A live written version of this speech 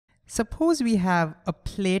Suppose we have a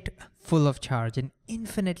plate full of charge, an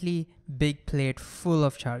infinitely big plate full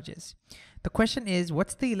of charges. The question is,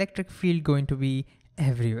 what's the electric field going to be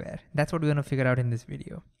everywhere? That's what we're going to figure out in this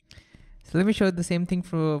video. So let me show you the same thing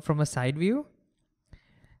from a side view.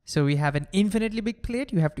 So we have an infinitely big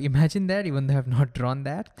plate. You have to imagine that, even though I have not drawn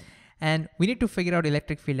that. And we need to figure out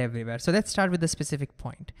electric field everywhere. So let's start with a specific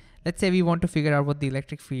point. Let's say we want to figure out what the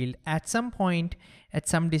electric field at some point, at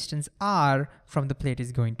some distance r from the plate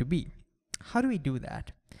is going to be. How do we do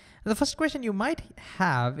that? The first question you might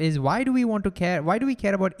have is, why do we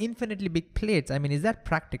care about infinitely big plates? I mean, is that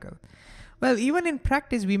practical? Well, even in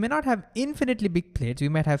practice, we may not have infinitely big plates. We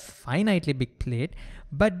might have finitely big plate.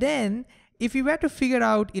 But then if we were to figure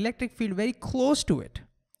out electric field very close to it,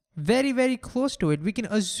 very, very close to it, we can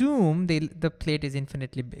assume the plate is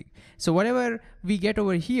infinitely big. So whatever we get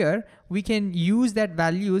over here, we can use that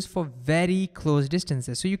values for very close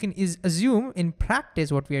distances. So you can assume in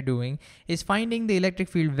practice what we are doing is finding the electric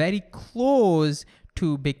field very close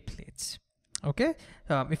to big plates. Okay,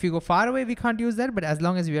 if you go far away, we can't use that, but as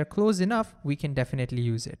long as we are close enough, we can definitely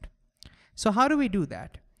use it. So how do we do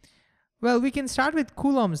that? Well, we can start with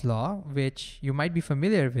Coulomb's law, which you might be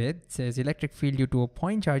familiar with. It says electric field due to a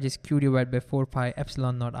point charge is Q divided by 4 pi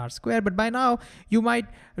epsilon naught r squared. But by now, you might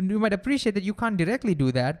appreciate that you can't directly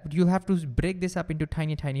do that, but you'll have to break this up into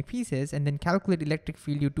tiny, tiny pieces and then calculate electric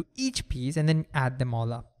field due to each piece and then add them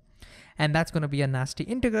all up. And that's going to be a nasty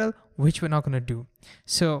integral, which we're not going to do.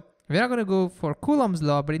 So we're not going to go for Coulomb's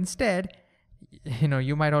law, but instead,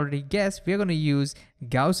 you might already guess, we're going to use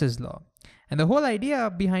Gauss's law. And the whole idea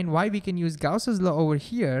behind why we can use Gauss's law over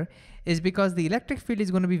here is because the electric field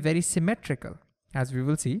is going to be very symmetrical, as we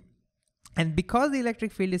will see. And because the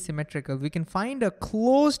electric field is symmetrical, we can find a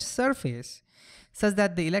closed surface such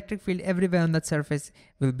that the electric field everywhere on that surface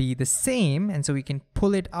will be the same. And so we can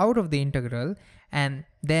pull it out of the integral, and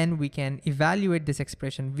then we can evaluate this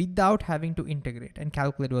expression without having to integrate and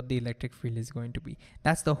calculate what the electric field is going to be.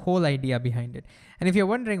 That's the whole idea behind it. And if you're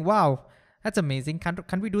wondering, wow, that's amazing.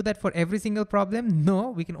 Can't we do that for every single problem? No,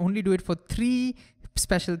 we can only do it for 3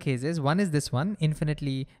 special cases. One is this one,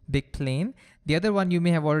 infinitely big plane. The other one you may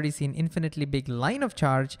have already seen, infinitely big line of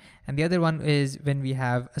charge. And the other one is when we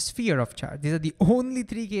have a sphere of charge. These are the only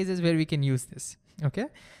 3 cases where we can use this. Okay,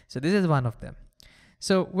 so this is one of them.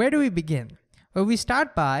 So where do we begin? Well, we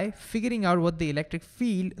start by figuring out what the electric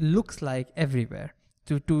field looks like everywhere.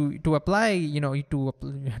 To apply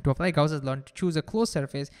Gauss's law and to choose a closed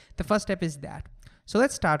surface, the first step is that. So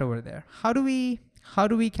let's start over there. How do we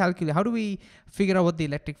figure out what the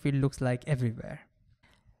electric field looks like everywhere?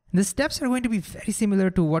 The steps are going to be very similar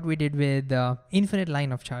to what we did with infinite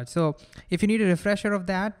line of charge. So if you need a refresher of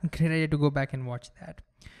that, great idea to go back and watch that.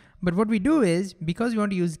 But what we do is, because we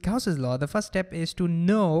want to use Gauss's law, the first step is to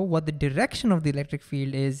know what the direction of the electric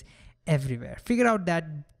field is everywhere. Figure out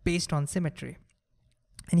that based on symmetry.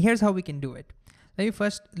 And here's how we can do it. Let me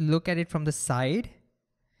first look at it from the side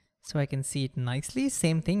so I can see it nicely.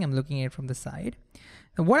 Same thing, I'm looking at it from the side.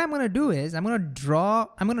 Now what I'm going to do is I'm going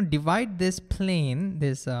to divide this plane,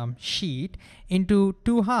 this sheet, into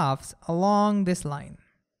 2 halves along this line.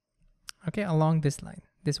 Okay, along this line,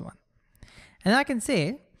 this one. And I can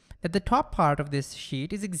say that the top part of this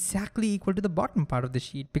sheet is exactly equal to the bottom part of the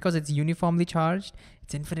sheet because it's uniformly charged,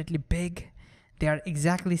 it's infinitely big. They are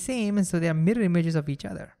exactly same, and so they are mirror images of each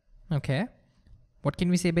other. Okay, what can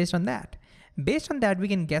we say based on that? Based on that, we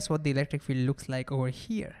can guess what the electric field looks like over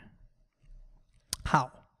here.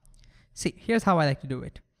 How? See, here's how I like to do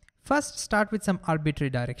it. First, start with some arbitrary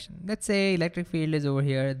direction. Let's say electric field is over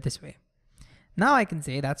here this way. Now I can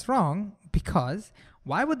say that's wrong, because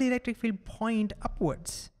why would the electric field point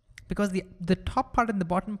upwards? Because the top part and the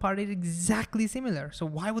bottom part is exactly similar. So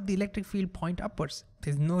why would the electric field point upwards?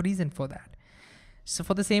 There's no reason for that. So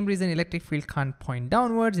for the same reason, electric field can't point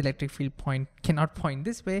downwards, electric field cannot point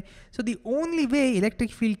this way. So the only way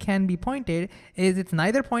electric field can be pointed is it's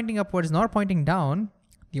neither pointing upwards nor pointing down.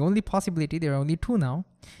 The only possibility, there are only 2 now.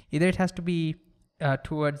 Either it has to be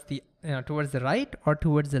towards the right or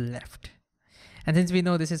towards the left. And since we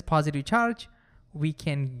know this is positive charge, we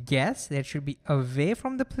can guess that it should be away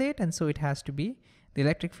from the plate, and so it has to be, the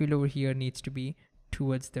electric field over here needs to be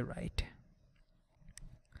towards the right.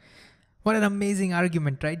 What an amazing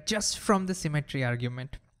argument, right? Just from the symmetry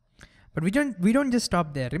argument. But we don't just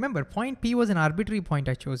stop there. Remember, point P was an arbitrary point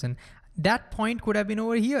I chosen. That point could have been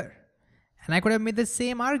over here. And I could have made the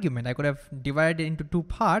same argument. I could have divided it into 2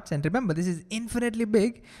 parts. And remember, this is infinitely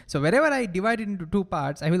big. So wherever I divide it into 2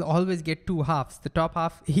 parts, I will always get 2 halves, the top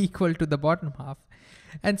half equal to the bottom half.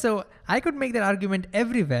 And so I could make that argument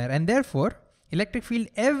everywhere. And therefore, electric field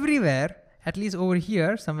everywhere at least over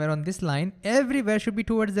here, somewhere on this line, everywhere should be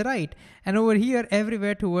towards the right. And over here,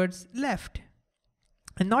 everywhere towards left.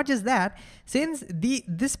 And not just that, since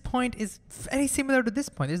this point is very similar to this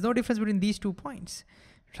point, there's no difference between these 2 points,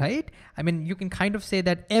 right? I mean, you can kind of say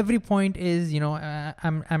that every point is,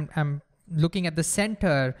 I'm looking at the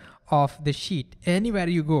center of the sheet. Anywhere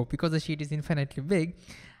you go, because the sheet is infinitely big,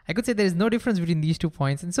 I could say there is no difference between these 2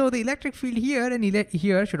 points. And so the electric field here and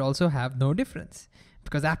here should also have no difference,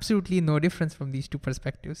 because absolutely no difference from these 2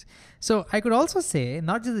 perspectives. So I could also say,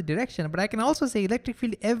 not just the direction, but I can also say electric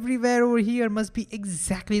field everywhere over here must be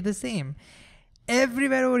exactly the same.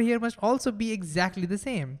 Everywhere over here must also be exactly the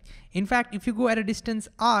same. In fact, if you go at a distance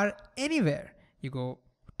r anywhere, you go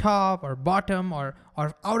top or bottom or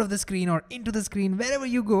out of the screen or into the screen, wherever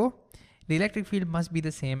you go, the electric field must be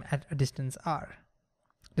the same at a distance r.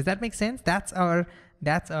 Does that make sense? That's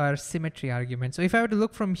our symmetry argument. So if I were to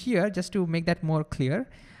look from here, just to make that more clear,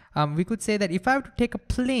 we could say that if I were to take a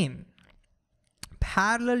plane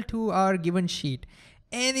parallel to our given sheet,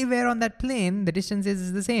 anywhere on that plane, the distance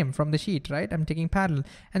is the same from the sheet, right? I'm taking parallel.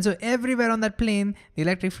 And so everywhere on that plane, the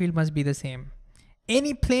electric field must be the same.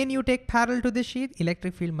 Any plane you take parallel to this sheet,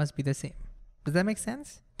 electric field must be the same. Does that make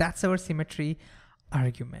sense? That's our symmetry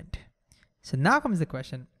argument. So now comes the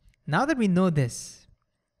question. Now that we know this,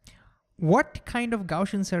 what kind of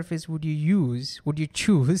Gaussian surface would you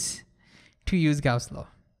choose to use Gauss law?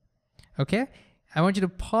 Okay, I want you to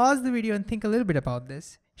pause the video and think a little bit about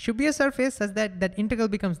this. Should be a surface such that that integral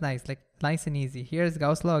becomes nice and easy. Here's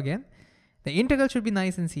Gauss law again. The integral should be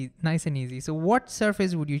nice and easy. So what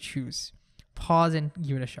surface would you choose? Pause and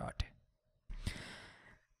give it a shot.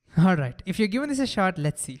 All right, if you're giving this a shot,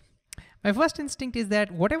 let's see. My first instinct is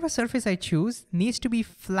that whatever surface I choose needs to be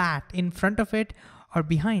flat in front of it or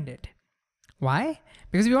behind it. Why?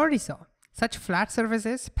 Because we already saw such flat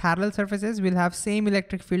surfaces, parallel surfaces, will have same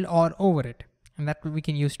electric field all over it. And that we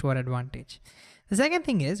can use to our advantage. The second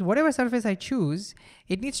thing is, whatever surface I choose,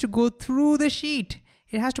 it needs to go through the sheet.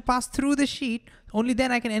 It has to pass through the sheet. Only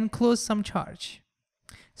then I can enclose some charge.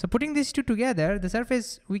 So putting these 2 together, the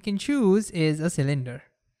surface we can choose is a cylinder.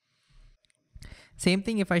 Same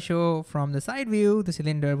thing if I show from the side view, the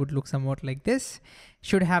cylinder would look somewhat like this.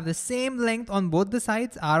 Should have the same length on both the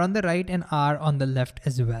sides, r on the right and r on the left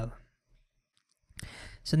as well.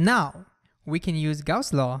 So now we can use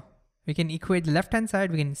Gauss law. We can equate the left-hand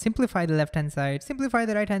side, we can simplify the left-hand side, simplify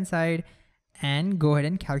the right-hand side, and go ahead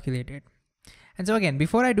and calculate it. And so again,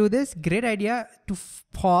 before I do this, great idea to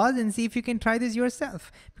pause and see if you can try this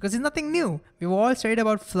yourself, because it's nothing new. We've all studied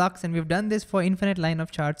about flux and we've done this for infinite line of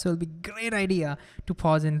charts. So it'll be a great idea to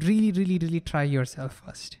pause and really try yourself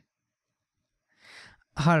first.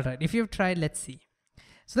 All right, if you've tried, let's see.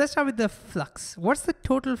 So let's start with the flux. What's the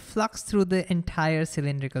total flux through the entire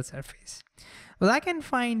cylindrical surface? Well, I can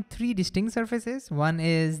find 3 distinct surfaces. One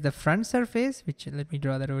is the front surface, which let me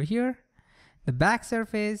draw that over here, the back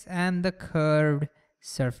surface, and the curved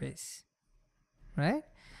surface, right?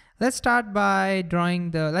 Let's start by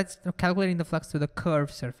calculating the flux through the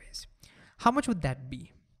curved surface. How much would that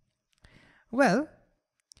be? Well,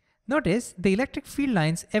 notice the electric field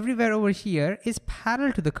lines everywhere over here is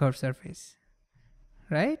parallel to the curved surface,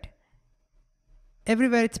 right?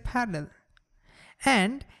 Everywhere it's parallel.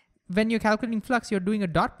 And when you're calculating flux, you're doing a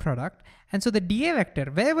dot product. And so the dA vector,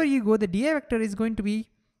 wherever you go, the dA vector is going to be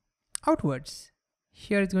outwards.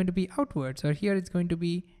 Here it's going to be outwards, or here it's going to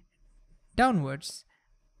be downwards,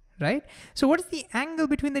 right? So what is the angle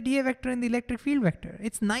between the dA vector and the electric field vector?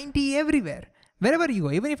 It's 90 everywhere. Wherever you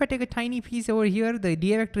go, even if I take a tiny piece over here, the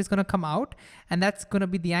dA vector is going to come out, and that's going to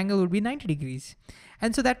be, the angle would be 90 degrees.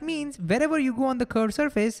 And so that means wherever you go on the curved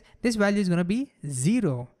surface, this value is going to be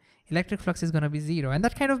 0. Electric flux is going to be 0. And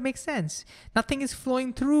that kind of makes sense. Nothing is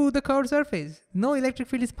flowing through the curved surface. No electric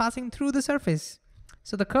field is passing through the surface.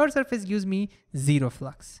 So the curved surface gives me 0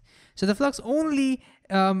 flux. So the flux only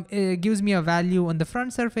gives me a value on the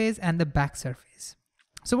front surface and the back surface.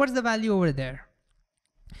 So what's the value over there?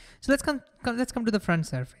 So let's come to the front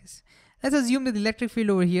surface. Let's assume that the electric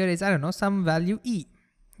field over here is, I don't know, some value E.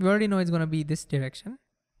 We already know it's going to be this direction.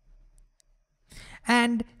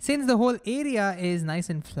 And since the whole area is nice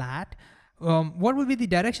and flat, what will be the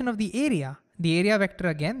direction of the area? The area vector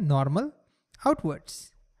again, normal,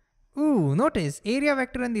 outwards. Ooh, notice area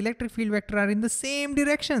vector and the electric field vector are in the same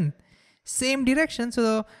direction. Same direction,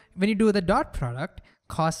 so when you do the dot product,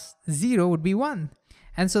 cos 0 would be 1.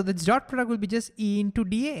 And so this dot product will be just E into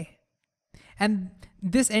dA. And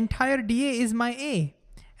this entire dA is my A.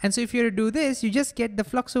 And so if you were to do this, you just get the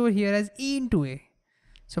flux over here as E into A.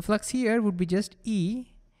 So flux here would be just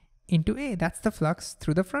E into A. That's the flux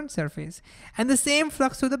through the front surface. And the same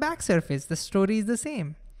flux through the back surface. The story is the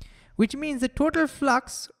same. which means the total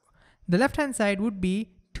flux, the left-hand side would be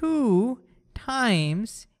 2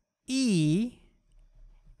 times E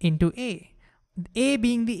into A. A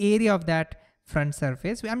being the area of that front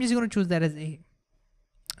surface. I'm just going to choose that as A.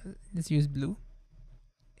 Let's use blue.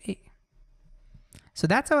 A. So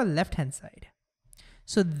that's our left-hand side.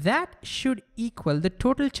 So that should equal the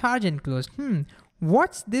total charge enclosed.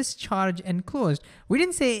 What's this charge enclosed? We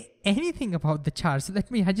didn't say anything about the charge. So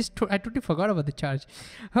I totally forgot about the charge.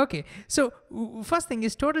 Okay, so first thing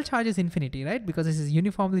is total charge is infinity, right? Because this is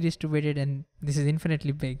uniformly distributed and this is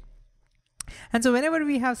infinitely big. And so whenever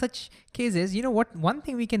we have such cases, you know what, one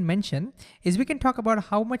thing we can mention is we can talk about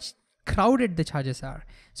how much crowded the charges are.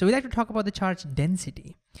 So we like to talk about the charge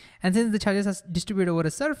density. And since the charges are distributed over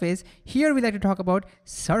a surface, here we like to talk about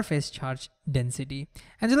surface charge density.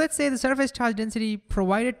 And so let's say the surface charge density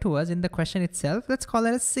provided to us in the question itself, let's call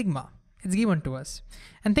it as sigma. It's given to us.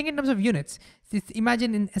 And think in terms of units.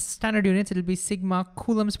 Imagine in standard units, it'll be sigma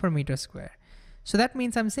coulombs per meter square. So that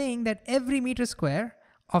means I'm saying that every meter square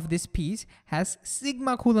of this piece has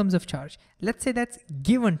sigma coulombs of charge. Let's say that's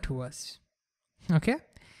given to us. Okay.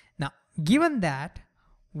 Now, given that,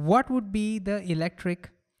 what would be the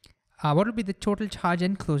what would be the total charge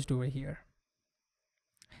enclosed over here?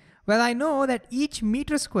 Well, I know that each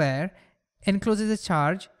meter square encloses a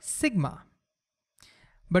charge sigma,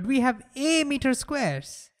 but we have A meter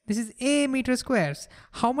squares. This is A meter squares.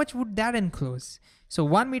 How much would that enclose? So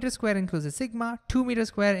 1 meter square encloses sigma, 2 meter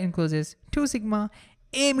square encloses 2 sigma,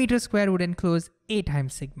 A meter square would enclose A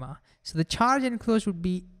times sigma. So the charge enclosed would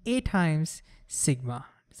be A times sigma.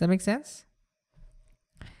 Does that make sense?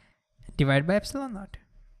 Divide by epsilon naught.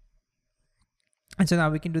 And so now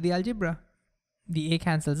we can do the algebra. The A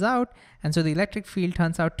cancels out, and so the electric field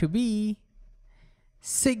turns out to be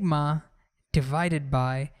sigma divided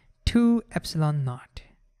by 2 epsilon naught.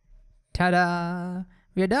 Ta-da!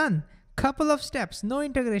 We are done. Couple of steps, no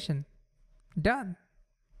integration. Done.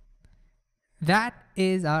 That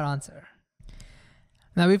is our answer.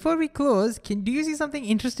 Now, before we close, do you see something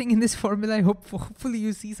interesting in this formula? I hopefully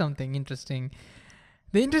you see something interesting.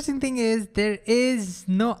 The interesting thing is there is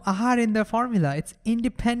no R in the formula. It's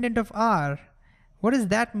independent of R. What does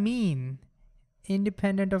that mean?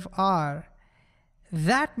 Independent of R.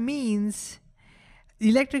 That means the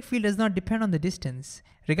electric field does not depend on the distance.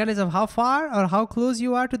 Regardless of how far or how close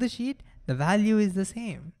you are to the sheet, the value is the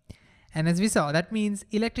same. And as we saw, that means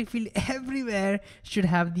electric field everywhere should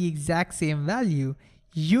have the exact same value.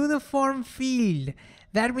 Uniform field.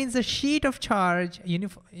 That means a sheet of charge,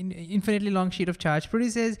 infinitely long sheet of charge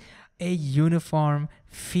produces a uniform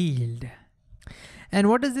field. And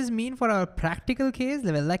what does this mean for our practical case?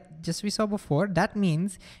 Well, like just we saw before, that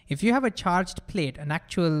means if you have a charged plate, an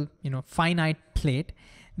actual, finite plate,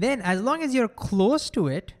 then as long as you're close to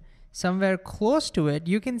it, somewhere close to it,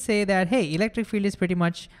 you can say that, hey, electric field is pretty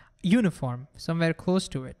much uniform, somewhere close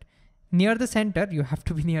to it. Near the center, you have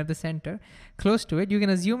to be near the center, close to it, you can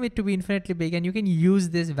assume it to be infinitely big and you can use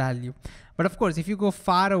this value. But of course, if you go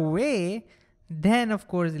far away, then of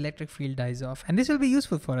course, electric field dies off. And this will be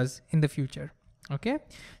useful for us in the future, okay?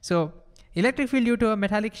 So electric field due to a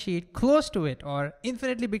metallic sheet close to it or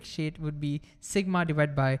infinitely big sheet would be sigma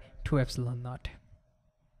divided by 2 epsilon naught.